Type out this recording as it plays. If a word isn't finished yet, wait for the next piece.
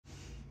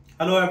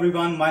Hello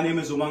everyone, my name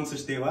is Umang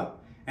Sachdeva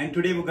and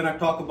today we're going to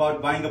talk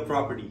about buying a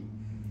property.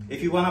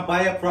 If you want to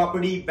buy a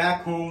property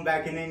back home,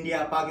 back in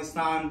India,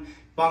 Pakistan,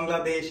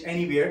 Bangladesh,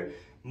 anywhere,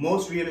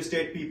 most real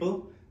estate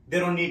people, they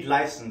don't need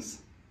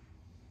license.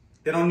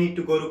 They don't need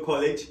to go to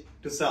college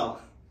to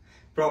sell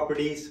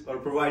properties or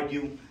provide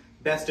you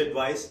best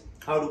advice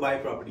how to buy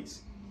properties.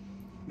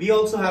 We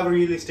also have a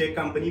real estate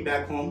company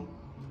back home,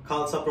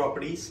 Khalsa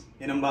Properties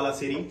in Ambala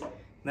City,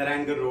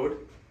 Narayanagar Road,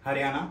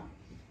 Haryana,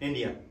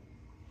 India.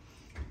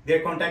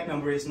 Their contact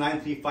number is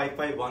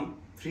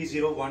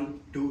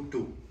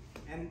 93551-30122.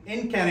 And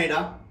in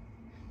Canada,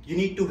 you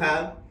need to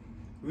have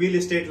real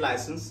estate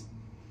license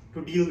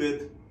to deal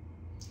with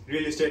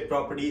real estate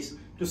properties,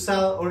 to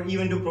sell or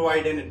even to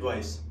provide an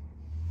advice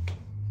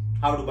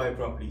how to buy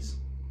properties.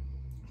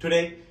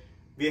 Today,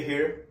 we are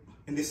here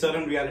in the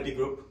Southern Reality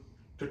Group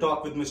to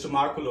talk with Mr.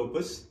 Marco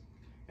Lopez,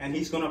 and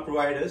he's going to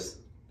provide us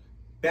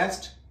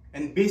best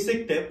and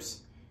basic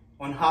tips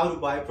on how to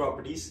buy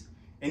properties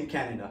in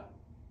Canada.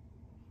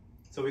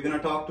 So we're going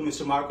to talk to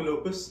Mr. Marco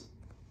Lopez.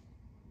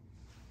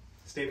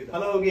 Stay with us.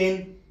 Hello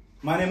again,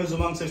 my name is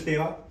Umang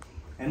Sachdeva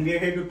and we are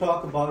here to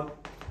talk about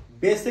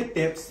basic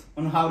tips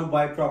on how to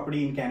buy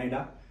property in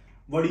Canada.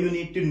 What do you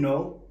need to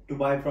know to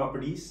buy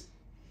properties?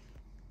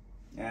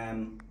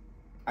 And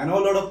I know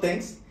a lot of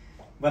things,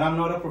 but I'm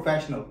not a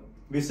professional.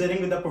 We're sitting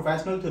with a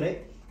professional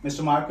today,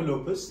 Mr. Marco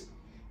Lopez,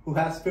 who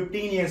has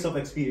 15 years of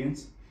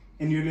experience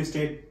in real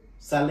estate,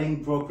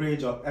 selling,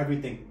 brokerage, or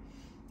everything.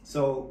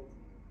 So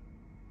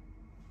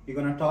we're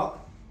going to talk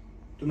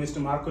to Mr.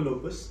 Marco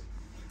Lopez.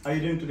 How are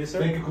you doing today, sir?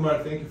 Thank you,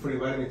 Kumar. Thank you for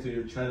inviting me to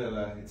your channel.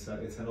 It's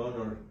an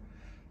honor.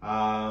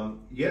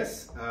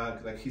 Yes,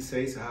 like he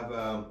says, I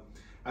have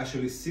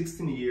actually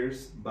 16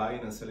 years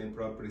buying and selling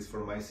properties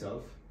for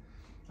myself.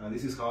 And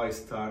this is how I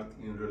start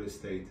in real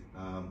estate.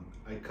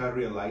 I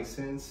carry a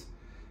license.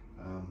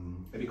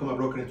 I became a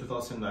broker in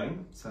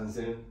 2009. Since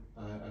then,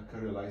 I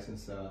carry a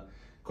license,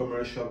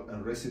 commercial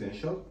and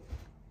residential.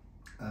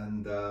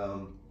 And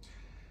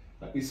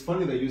it's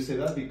funny that you say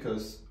that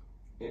because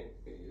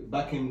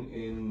back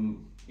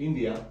in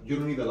India, you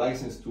don't need a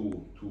license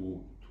to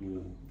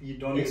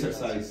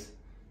exercise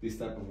this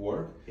type of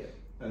work. Yeah.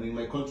 And in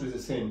my country, it's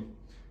the same.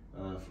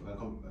 I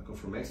come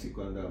from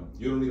Mexico, and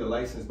you don't need a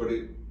license. But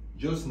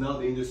just now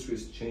the industry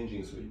is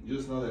changing. So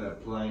just now they're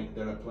applying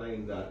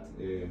that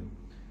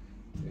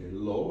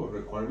law or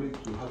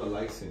requirement to have a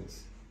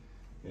license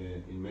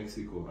in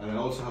Mexico. And I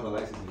also have a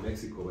license in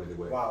Mexico, by the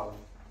way. Wow.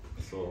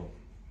 So.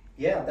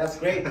 Yeah, that's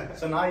great.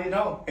 So now you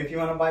know, if you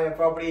want to buy a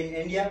property in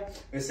India,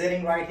 we're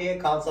sitting right here,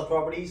 Khalsa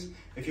Properties.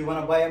 If you want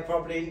to buy a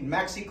property in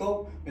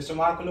Mexico, Mr.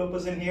 Marco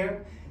Lopez in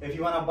here. If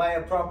you want to buy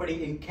a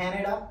property in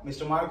Canada,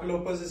 Mr. Marco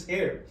Lopez is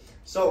here.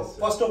 So yes,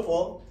 first of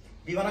all,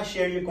 we want to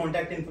share your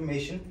contact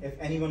information if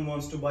anyone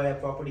wants to buy a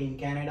property in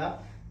Canada.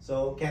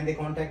 So can they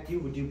contact you?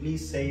 Would you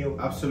please say your...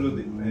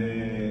 Absolutely.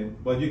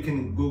 But you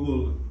can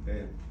Google,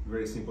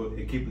 very simple,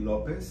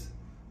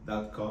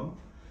 equiplopez.com.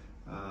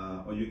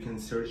 Or you can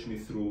search me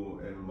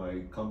through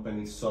my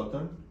company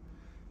Southern.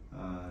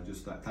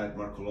 Just type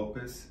Marco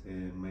Lopez,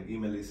 and my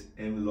email is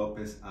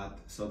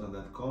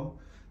mlopez@southern.com.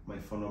 My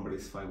phone number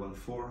is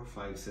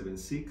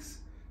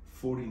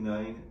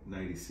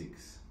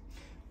 514-576-4996.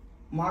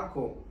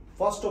 Marco,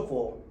 first of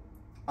all,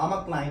 I'm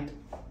a client.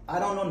 I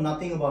don't know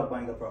nothing about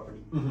buying a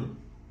property. Mm-hmm.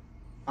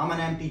 I'm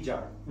an empty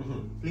jar.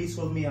 Mm-hmm. Please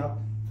fill me up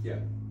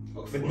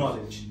with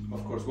knowledge.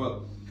 Of course.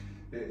 Well,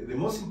 the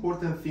most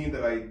important thing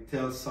that I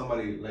tell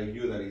somebody like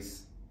you that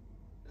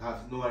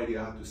has no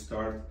idea how to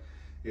start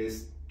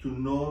is to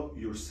know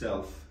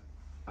yourself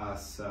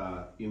as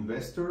an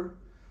investor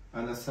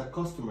and as a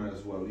customer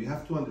as well. You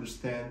have to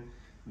understand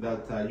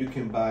that you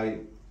can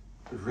buy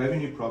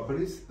revenue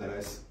properties.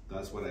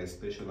 That's what I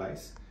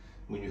specialize.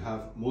 When you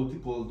have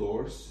multiple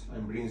doors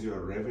and brings you a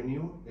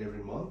revenue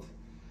every month,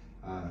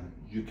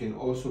 you can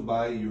also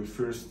buy your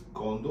first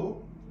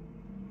condo.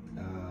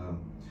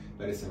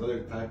 That is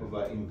another type of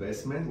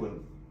investment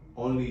when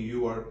only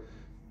you are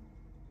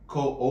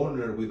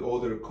co-owner with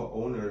other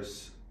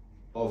co-owners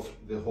of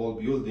the whole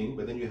building,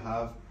 but then you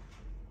have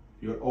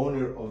your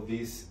owner of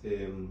these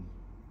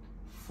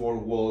four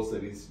walls,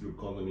 that is your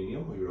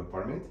condominium or your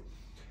apartment.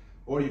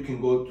 Or you can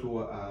go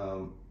to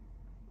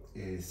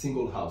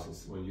single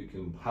houses when you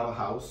can have a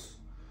house,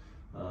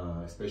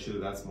 especially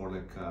that's more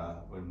like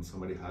when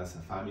somebody has a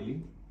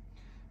family,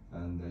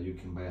 and you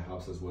can buy a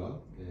house as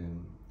well.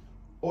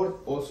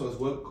 Or also as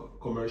well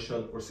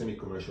commercial or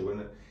semi-commercial,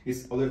 when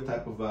it's other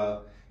type of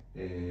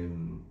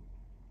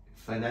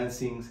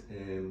financings,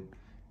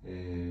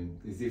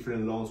 it's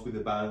different loans with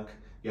the bank.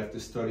 You have to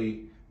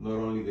study not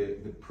only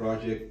the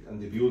project and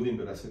the building,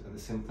 but at the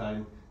same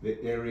time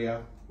the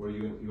area where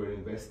you are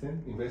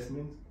investment.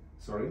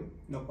 Sorry.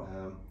 No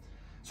problem.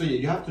 So yeah,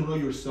 you have to know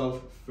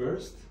yourself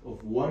first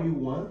of what you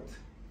want,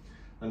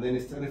 and then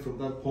starting from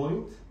that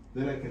point,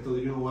 then I can tell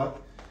you, you know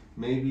what,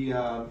 maybe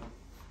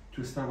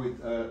to start with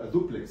a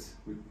duplex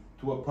with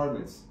 2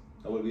 apartments.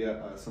 That will be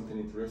something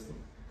interesting.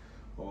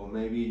 Or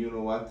maybe, you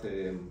know what,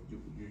 you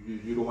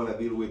don't want to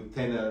deal with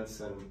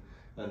tenants and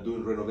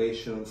doing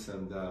renovations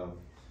and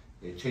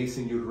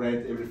chasing your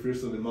rent every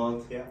first of the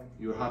month. Yeah.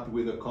 You're happy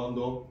with a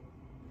condo.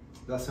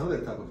 That's another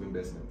type of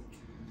investment.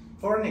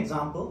 For an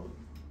example,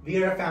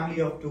 we are a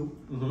family of two,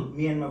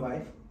 me and my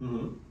wife.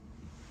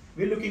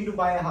 We're looking to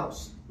buy a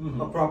house,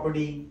 a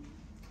property.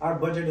 Our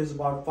budget is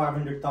about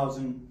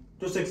 500,000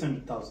 to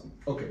 600,000.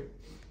 Okay.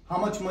 How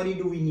much money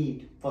do we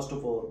need, first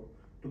of all,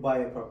 to buy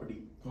a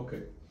property?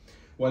 Okay.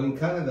 Well, in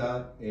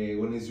Canada,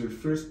 when it's your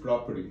first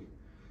property,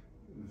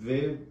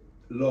 the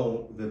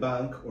loan, the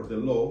bank or the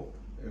law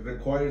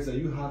requires that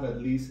you have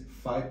at least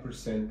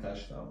 5%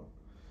 cash down,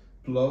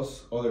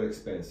 plus other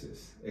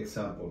expenses.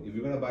 Example, if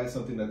you're gonna buy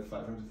something at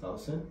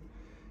 500,000,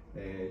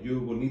 you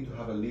will need to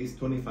have at least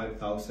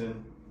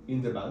 25,000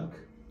 in the bank,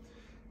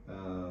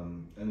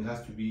 and it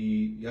has to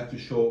be, you have to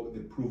show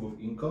the proof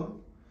of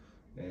income.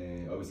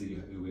 Obviously,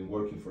 you've been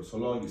working for so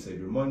long, you save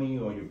your money,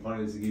 or your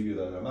parents give you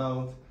that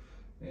amount,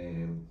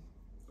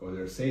 or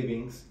their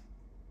savings,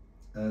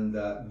 and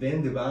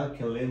then the bank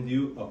can lend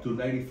you up to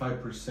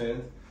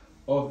 95%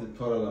 of the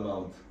total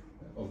amount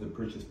of the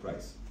purchase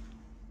price.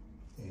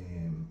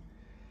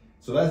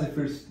 So that's the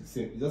first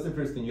thing. That's the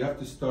first thing. You have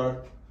to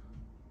start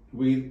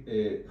with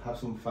have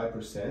some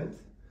 5%.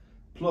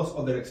 Plus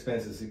other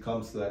expenses. It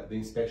comes like the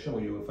inspection.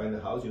 When you will find the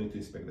house, you need to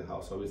inspect the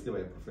house, obviously by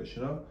a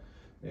professional.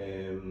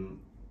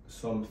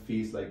 Some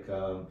fees like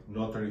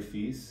notary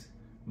fees,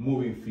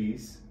 moving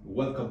fees,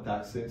 welcome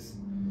taxes.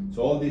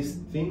 So all these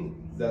things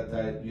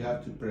that you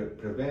have to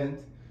prevent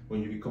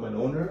when you become an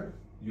owner,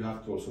 you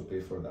have to also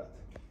pay for that.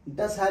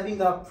 Does having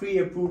a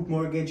pre-approved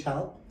mortgage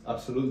help?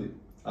 Absolutely.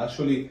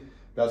 Actually,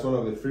 that's one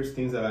of the first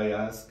things that I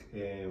ask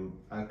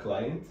a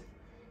client,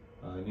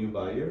 a new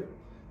buyer.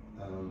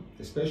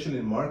 Especially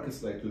in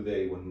markets like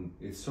today when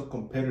it's so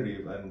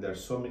competitive and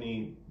there's so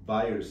many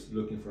buyers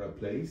looking for a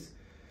place,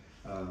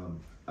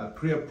 a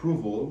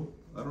pre-approval,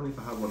 I don't know if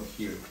I have one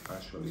here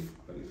actually,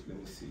 but let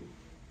me see.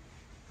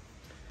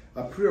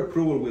 A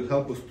pre-approval will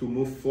help us to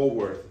move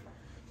forward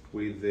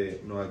with the,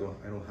 no, I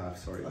don't have,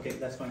 sorry. Okay,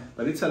 that's fine.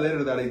 But it's a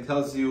letter that it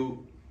tells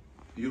you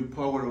your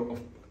power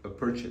of a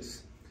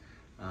purchase.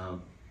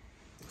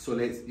 So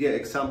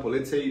example,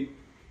 let's say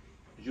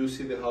you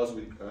see the house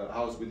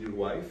with your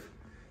wife,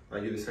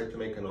 and you decide to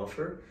make an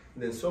offer,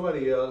 and then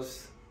somebody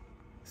else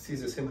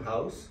sees the same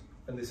house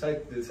and they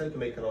decide to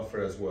make an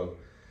offer as well.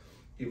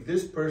 If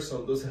this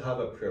person doesn't have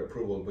a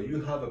pre-approval, but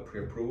you have a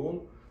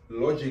pre-approval,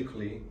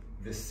 logically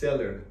the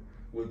seller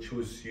will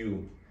choose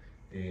you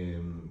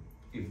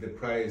if the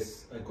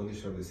price and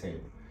condition are the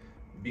same,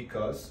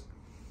 because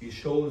it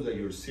shows that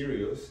you're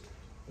serious,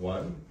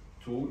 one.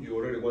 Two, you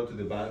already went to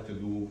the bank to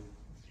do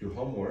your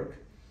homework,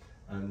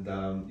 and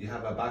you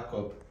have a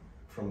backup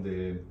from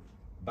the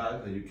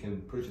bank that you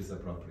can purchase the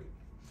property.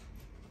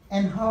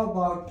 And how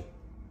about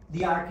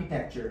the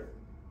architecture?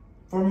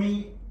 For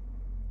me,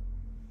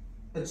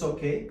 it's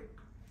okay.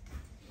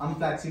 I'm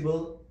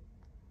flexible.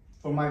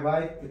 For my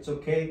wife, it's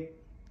okay.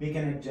 We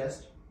can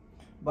adjust.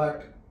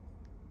 But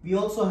we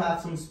also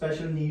have some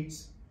special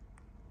needs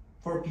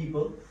for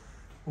people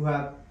who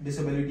have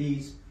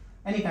disabilities,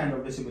 any kind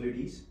of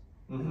disabilities.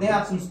 They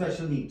have some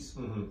special needs.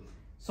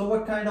 So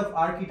what kind of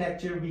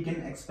architecture we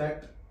can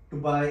expect to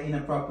buy in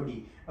a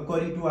property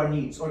according to our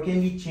needs? Or can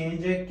we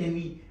change it? Can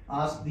we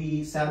ask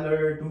the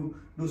seller to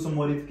do some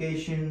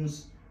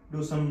modifications,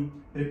 do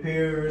some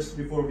repairs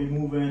before we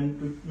move in,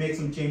 to make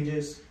some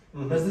changes?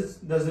 Does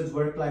this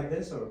work like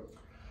this, or?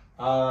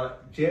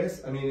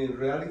 Yes, I mean, in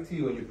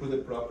reality, when you put the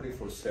property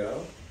for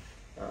sale,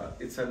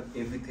 it's an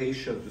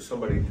invitation to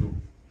somebody to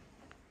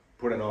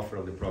put an offer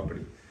on the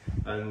property.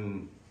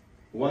 And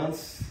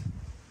once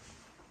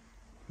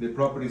the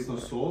property is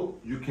not sold,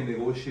 you can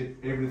negotiate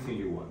everything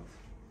you want.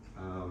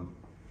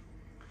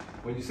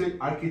 When you say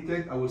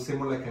architect, I would say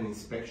more like an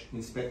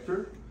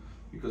inspector,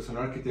 because an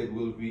architect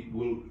will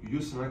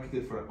use an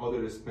architect for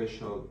other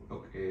special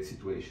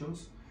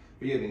situations.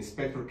 But yeah, the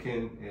inspector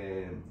can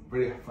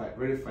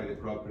verify the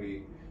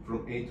property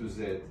from A to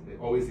Z.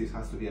 Always this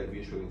has to be a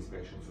visual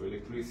inspection. So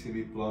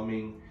electricity,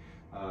 plumbing,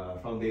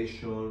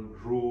 foundation,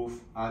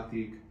 roof,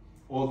 attic,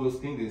 all those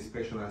things the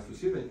inspection has to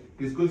see. That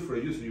it's good for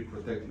you, so you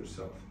protect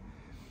yourself.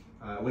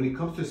 When it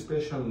comes to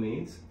special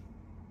needs,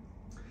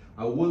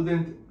 I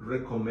wouldn't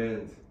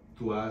recommend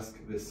to ask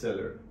the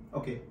seller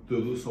to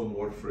do some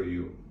work for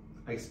you.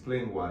 I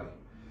explain why.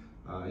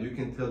 You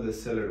can tell the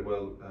seller,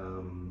 well,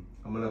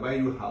 I'm gonna buy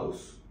your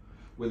house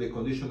with the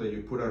condition that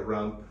you put a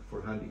ramp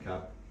for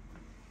handicap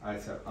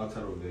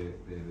outside of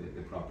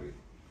the property.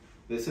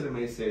 The seller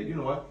may say, you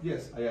know what,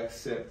 yes, I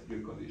accept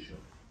your condition.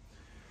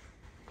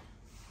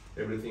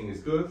 Everything is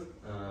good.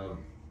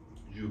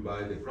 You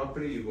buy the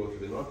property, you go to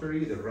the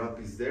notary, the ramp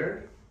is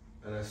there,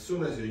 and as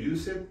soon as you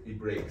use it, it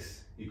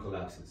breaks, it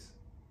collapses.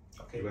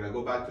 You're gonna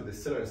go back to the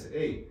seller and say,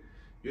 hey,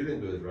 you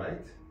didn't do it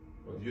right.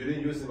 Well, you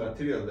didn't use the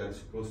material that you're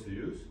supposed to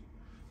use,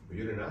 but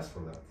you didn't ask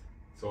for that.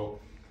 So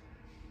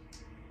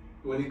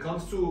when it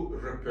comes to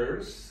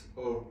repairs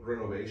or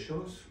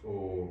renovations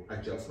or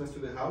adjustments to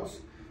the house,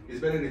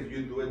 it's better if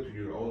you do it to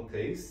your own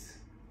taste,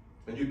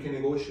 and you can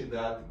negotiate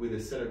that with the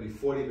seller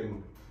before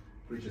even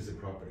reaches the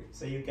property.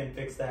 So you can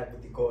fix that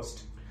with the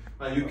cost.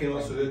 And you can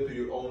also do it to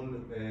your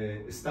own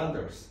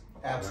standards.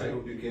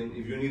 Absolutely. Right? You can,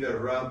 if you need a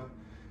ramp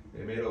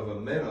made of a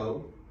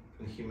metal,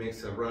 and he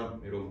makes a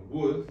ramp made of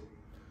wood,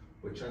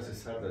 well,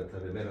 chances are that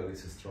the metal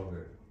is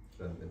stronger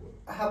than the wood.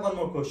 I have one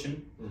more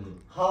question. Mm-hmm.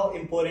 How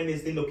important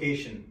is the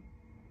location?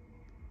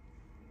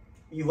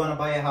 You want to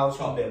buy a house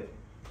to live.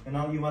 You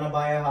know, you want to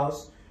buy a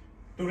house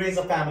to raise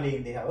a family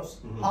in the house.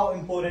 Mm-hmm. How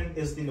important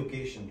is the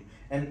location?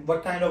 And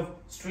what kind of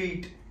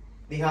street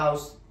the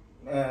house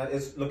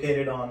is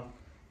located on?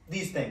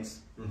 These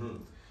things. Mm-hmm.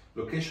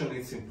 Location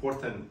is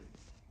important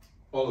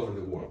all over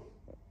the world.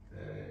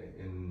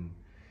 In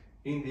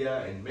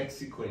India, in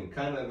Mexico, in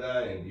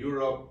Canada, in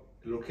Europe,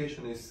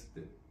 location is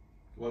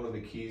one of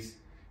the keys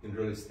in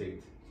real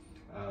estate.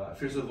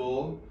 First of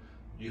all,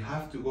 you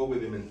have to go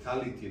with the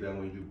mentality that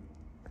when you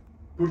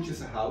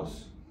purchase a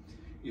house,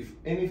 if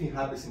anything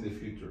happens in the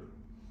future,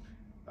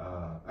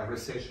 a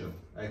recession,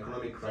 an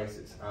economic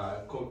crisis,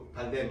 a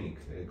pandemic,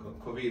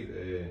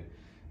 COVID,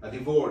 a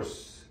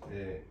divorce,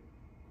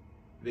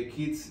 the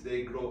kids,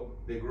 they grow,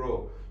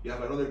 you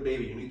have another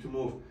baby, you need to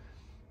move.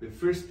 The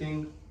first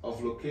thing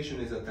of location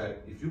is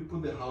that if you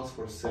put the house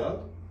for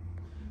sale,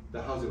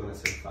 the house is going to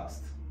sell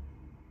fast.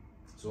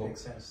 So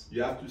makes sense.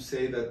 you have to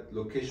say that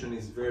location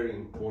is very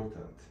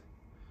important.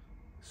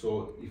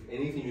 So if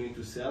anything you need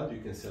to sell,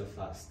 you can sell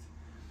fast.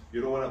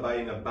 You don't want to buy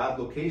in a bad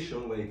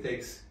location when it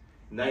takes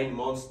 9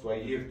 months to a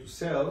year to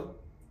sell,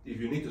 if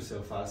you need to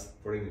sell fast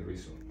for any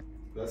reason.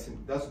 That's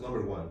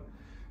number one.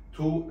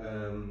 Two,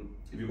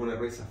 if you're going to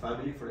raise a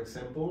family, for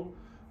example,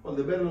 well,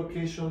 the better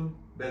location,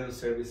 better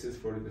services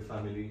for the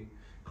family,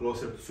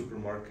 closer to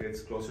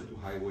supermarkets, closer to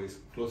highways,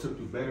 closer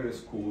to better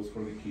schools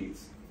for the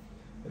kids,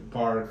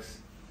 parks,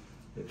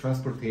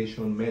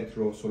 transportation,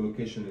 metro, so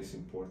location is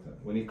important.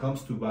 When it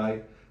comes to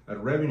buy a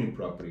revenue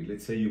property,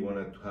 let's say you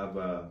want to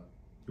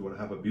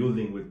have a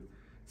building with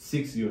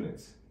 6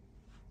 units.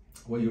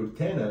 Well, your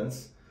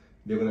tenants,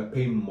 they're going to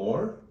pay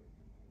more,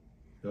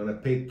 they're going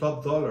to pay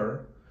top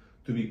dollar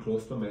to be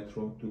close to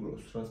metro, to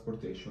close to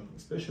transportation,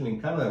 especially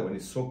in Canada when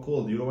it's so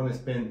cold. You don't want to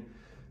spend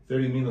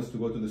 30 minutes to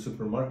go to the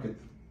supermarket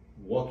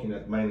walking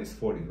at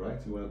 -40, right?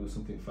 You want to do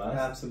something fast.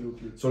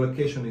 Absolutely. So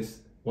location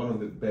is one of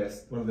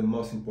the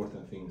most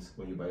important things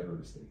when you buy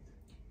real estate.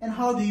 And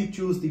how do you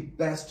choose the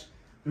best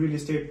real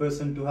estate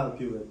person to help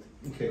you with?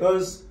 Okay.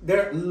 Because there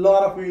are a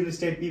lot of real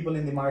estate people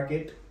in the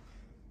market.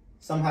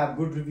 Some have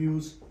good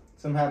reviews,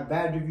 some have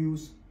bad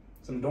reviews,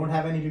 some don't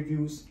have any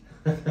reviews.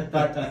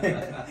 But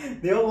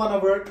they all want to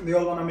work, they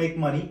all want to make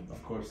money.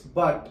 Of course.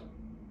 But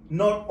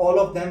not all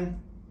of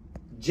them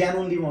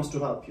genuinely wants to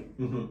help you.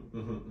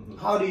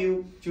 How do you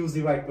choose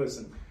the right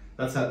person?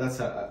 That's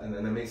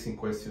an amazing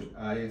question.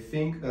 I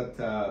think that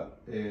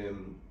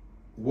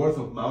word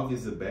of mouth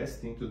is the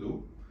best thing to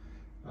do.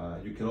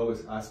 You can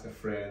always ask a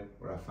friend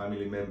or a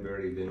family member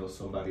if they know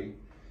somebody.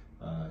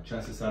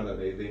 Chances are that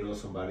they know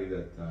somebody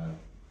that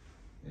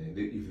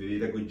if they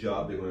did a good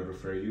job, they're going to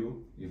refer you.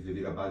 If they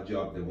did a bad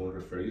job, they won't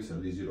refer you. So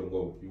at least you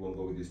won't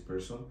go with this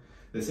person.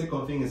 The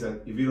second thing is that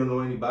if you don't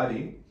know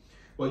anybody,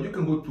 well, you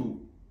can go to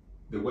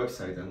the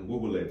website and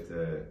Google it.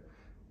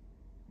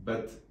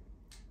 But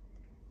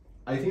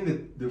I think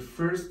that the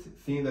first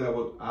thing that I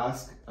would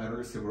ask a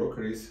real estate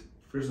broker is,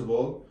 first of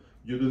all,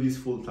 you do this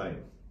full time.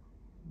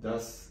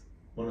 That's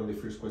one of the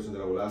first questions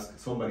that I will ask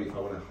somebody if I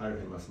want to hire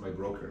him as my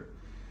broker.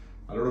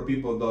 A lot of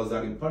people does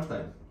that in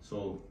part-time. So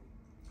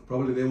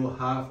probably they will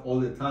have all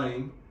the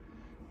time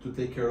to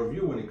take care of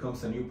you when it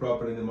comes to a new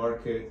property in the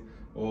market,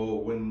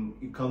 or when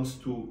it comes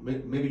to,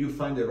 maybe you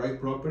find the right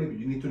property, but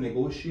you need to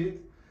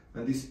negotiate,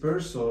 and this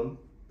person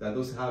that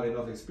doesn't have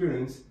enough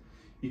experience,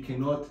 he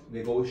cannot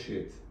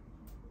negotiate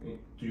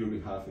to your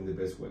behalf in the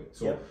best way.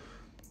 So yep.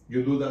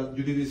 You do that,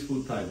 you do this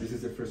full time. This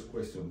is the first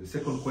question. The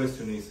second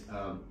question is,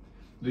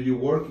 do you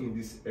work in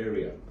this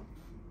area?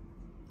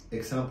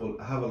 Example,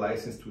 I have a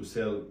license to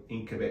sell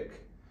in Quebec.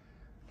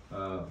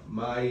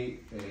 My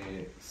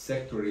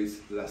sector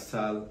is La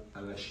Salle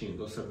and Lachine.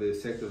 Those are the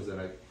sectors that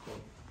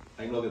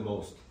I know the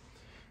most.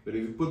 But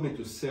if you put me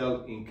to sell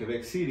in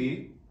Quebec City,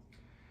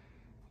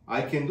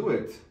 I can do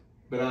it.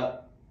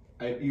 But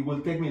it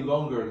will take me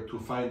longer to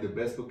find the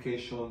best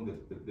location,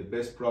 the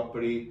best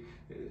property,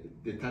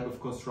 the type of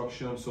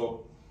construction.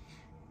 So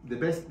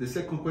the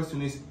second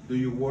question is, do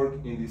you work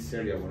in this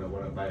area when I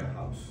want to buy a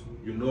house?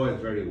 You know it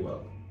very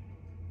well.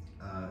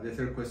 The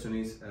third question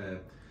is,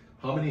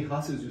 how many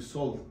houses you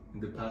sold in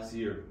the past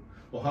year?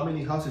 Or how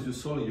many houses you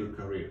sold in your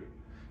career?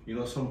 You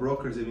know, some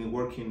brokers have been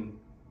working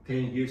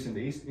 10 years in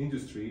the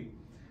industry,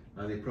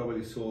 and they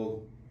probably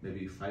sold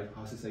maybe 5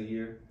 houses a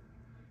year.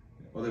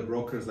 Other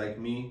brokers like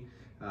me,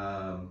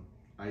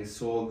 I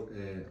sold,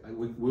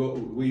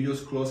 we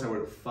just closed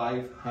our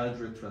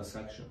 500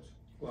 transactions.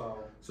 Wow.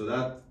 So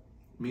that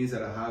means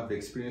that I have the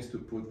experience to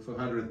put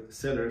 500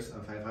 sellers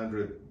and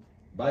 500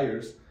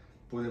 buyers,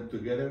 put them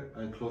together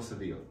and close a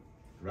deal,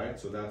 right?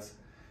 So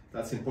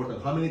that's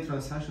important. How many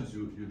transactions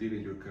you did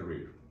in your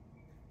career?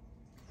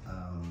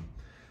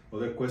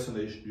 Other question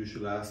that you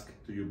should ask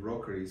to your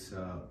broker is,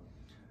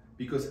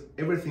 because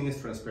everything is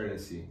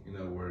transparency in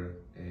our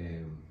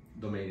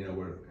domain, in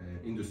our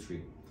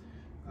industry.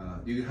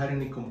 Did you had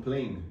any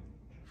complaint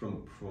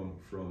from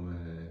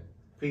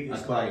a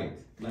client?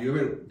 Do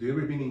you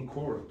ever been in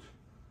court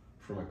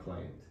from a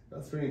client?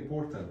 That's very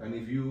important. And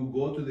if you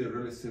go to the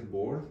real estate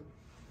board,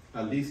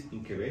 at least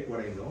in Quebec,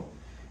 what I know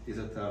is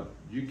that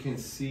you can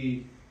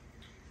see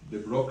the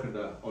broker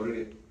that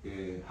already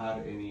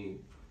had any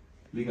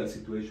legal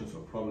situations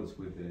or problems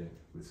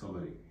with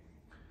somebody.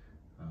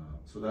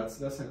 So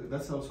that's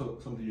also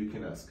something you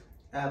can ask.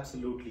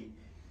 Absolutely.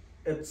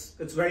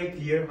 It's very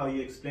clear how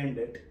you explained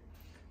it.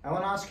 I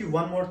want to ask you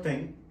one more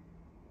thing.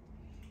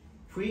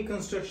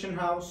 Pre-construction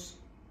house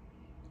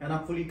and a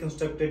fully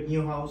constructed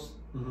new house,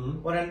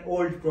 or an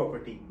old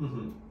property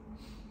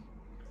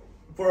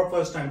for a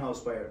first-time house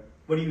buyer,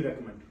 what do you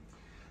recommend?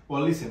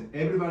 Well, listen,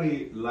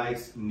 everybody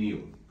likes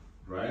new,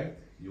 right?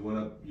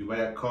 You buy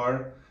a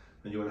car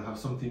and you want to have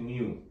something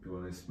new. You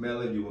want to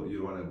smell it. You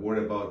don't want to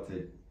worry about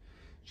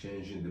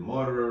changing the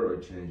motor or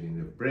changing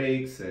the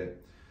brakes.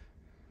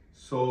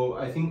 So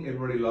I think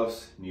everybody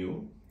loves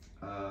new.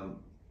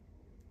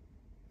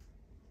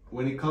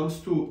 When it comes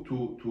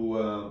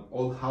to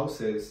old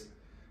houses,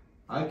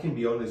 I can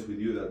be honest with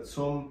you that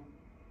some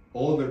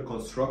older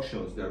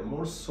constructions, they're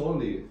more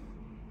solid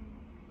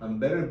and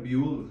better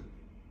built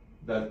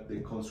than the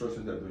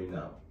constructions they're doing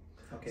now.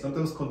 Okay.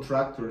 Sometimes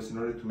contractors, in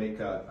order to make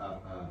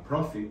a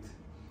profit,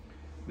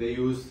 they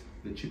use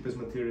the cheapest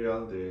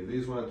material. They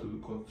just want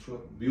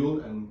to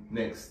build and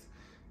next.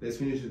 Let's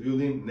finish the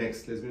building,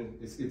 next.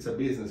 It's a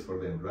business for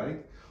them,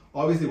 right?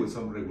 Obviously with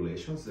some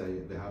regulations,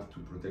 they have to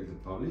protect the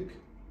public.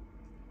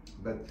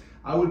 But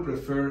I would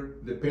prefer,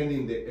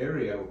 depending the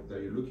area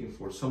that you're looking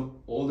for, some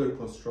older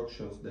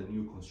constructions than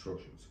new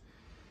constructions.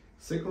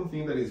 Second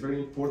thing that is very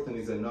important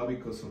is that now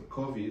because of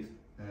COVID,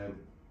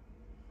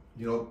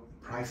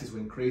 prices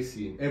went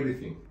crazy in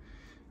everything.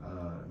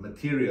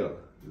 Material,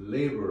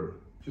 labor,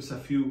 just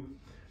when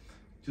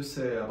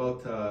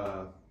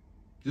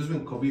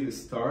COVID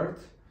started,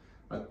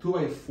 a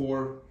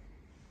 2x4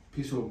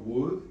 piece of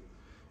wood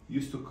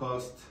used to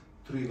cost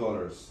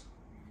 $3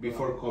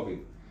 before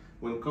COVID.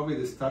 When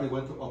COVID started, it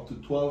went up to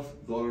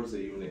 $12 a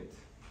unit,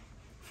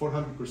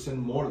 400%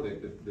 more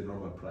than the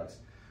normal price.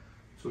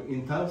 So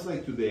in times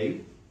like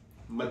today,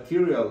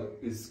 material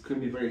can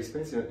be very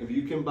expensive. If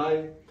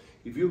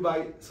you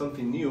buy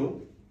something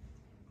new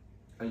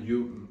and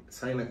you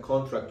sign a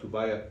contract to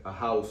buy a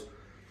house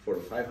for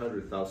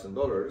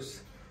 $500,000,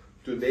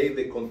 today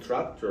the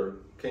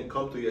contractor can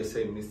come to you and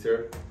say,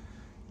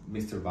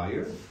 Mr.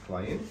 Buyer,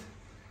 client,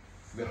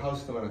 the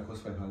house is not going to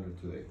cost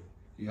 $500 today.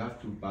 You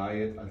have to buy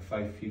it at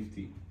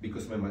 $550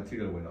 because my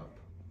material went up.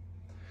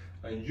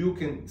 And you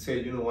can say,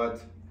 you know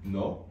what?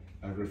 No,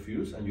 I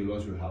refuse, and you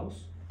lost your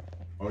house.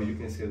 Or you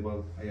can say,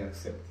 well, I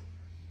accept.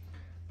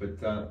 But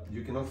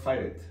you cannot fight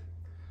it.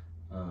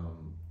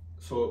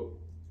 So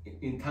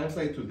in times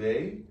like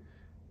today,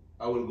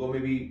 I will go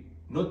maybe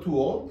not too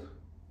old,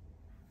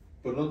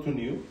 but not too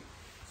new,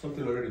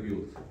 something already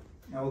built.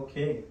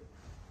 Okay.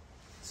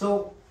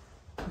 So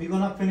we're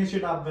gonna finish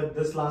it up with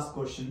this last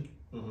question.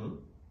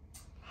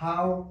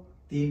 How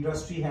the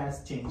industry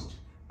has changed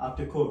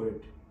after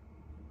COVID.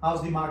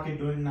 How's the market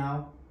doing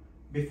now,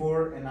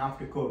 before and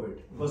after COVID?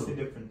 What's the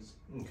difference?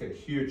 Okay,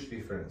 huge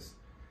difference.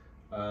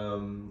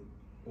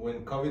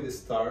 When COVID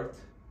started,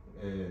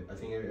 I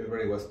think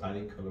everybody was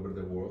panicked all over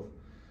the world.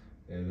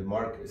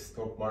 The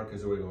stock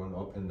markets were going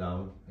up and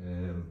down.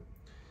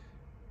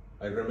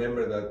 I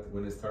remember that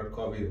when it started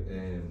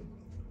COVID,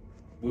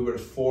 we were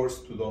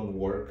forced to don't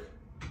work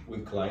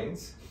with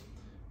clients.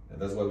 And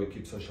that's why we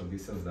keep social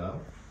distance now.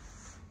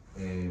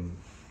 And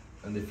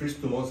the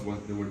first 2 months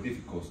they were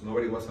difficult.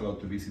 Nobody was allowed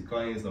to visit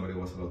clients, nobody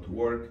was allowed to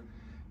work.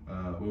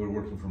 We were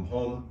working from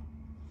home.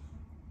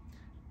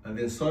 And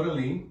then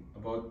suddenly,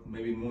 about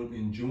maybe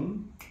in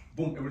June,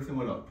 boom, everything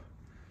went up.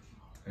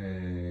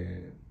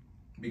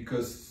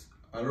 Because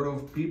a lot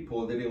of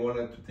people, they didn't want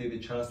to take the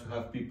chance to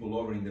have people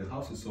over in their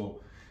houses. So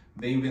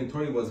the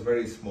inventory was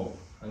very small.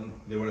 And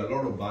there were a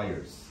lot of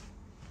buyers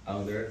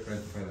out there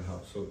trying to find a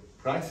house. So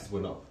prices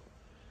went up.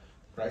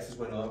 Prices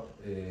went up.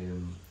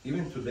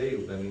 Even today,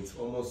 I mean, it's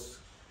almost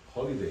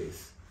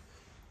holidays.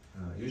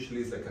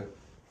 Usually it's like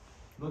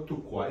not too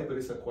quiet, but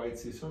it's a quiet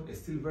season. It's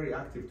still very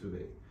active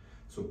today.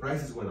 So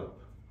prices went up.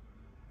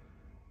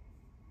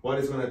 What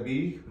it's gonna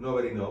be,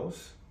 nobody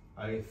knows.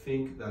 I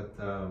think that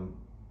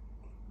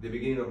the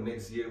beginning of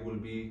next year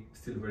will be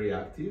still very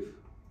active.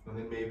 And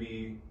then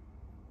maybe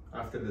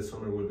after the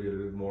summer will be a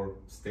little bit more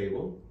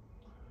stable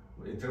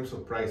in terms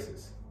of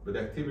prices, but the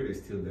activity is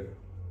still there.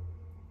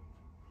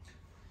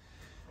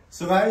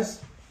 So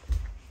guys,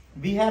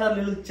 we had a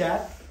little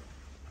chat,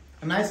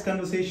 a nice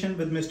conversation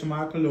with Mr.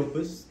 Marco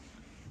Lopez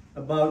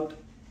about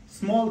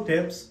small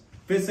tips,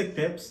 basic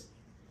tips,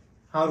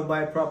 how to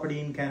buy a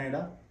property in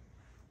Canada,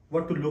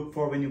 what to look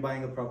for when you're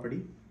buying a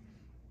property.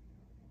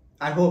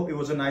 I hope it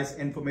was a nice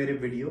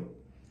informative video.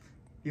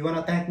 We want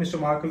to thank Mr.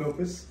 Marco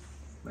Lopez.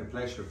 My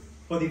pleasure.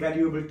 For the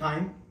valuable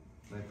time.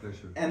 My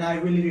pleasure. And I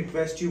really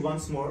request you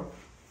once more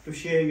to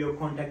share your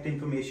contact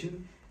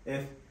information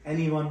if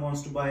anyone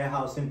wants to buy a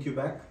house in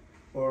Quebec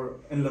or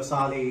in La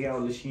Salle area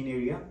or Lachine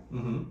area?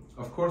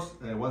 Of course,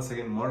 once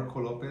again, Marco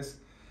Lopez.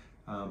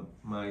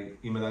 My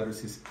email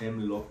address is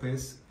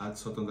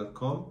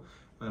mlopez@soton.com,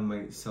 and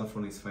my cell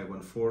phone is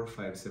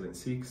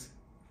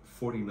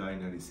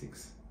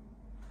 514-576-4996.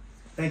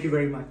 Thank you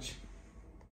very much.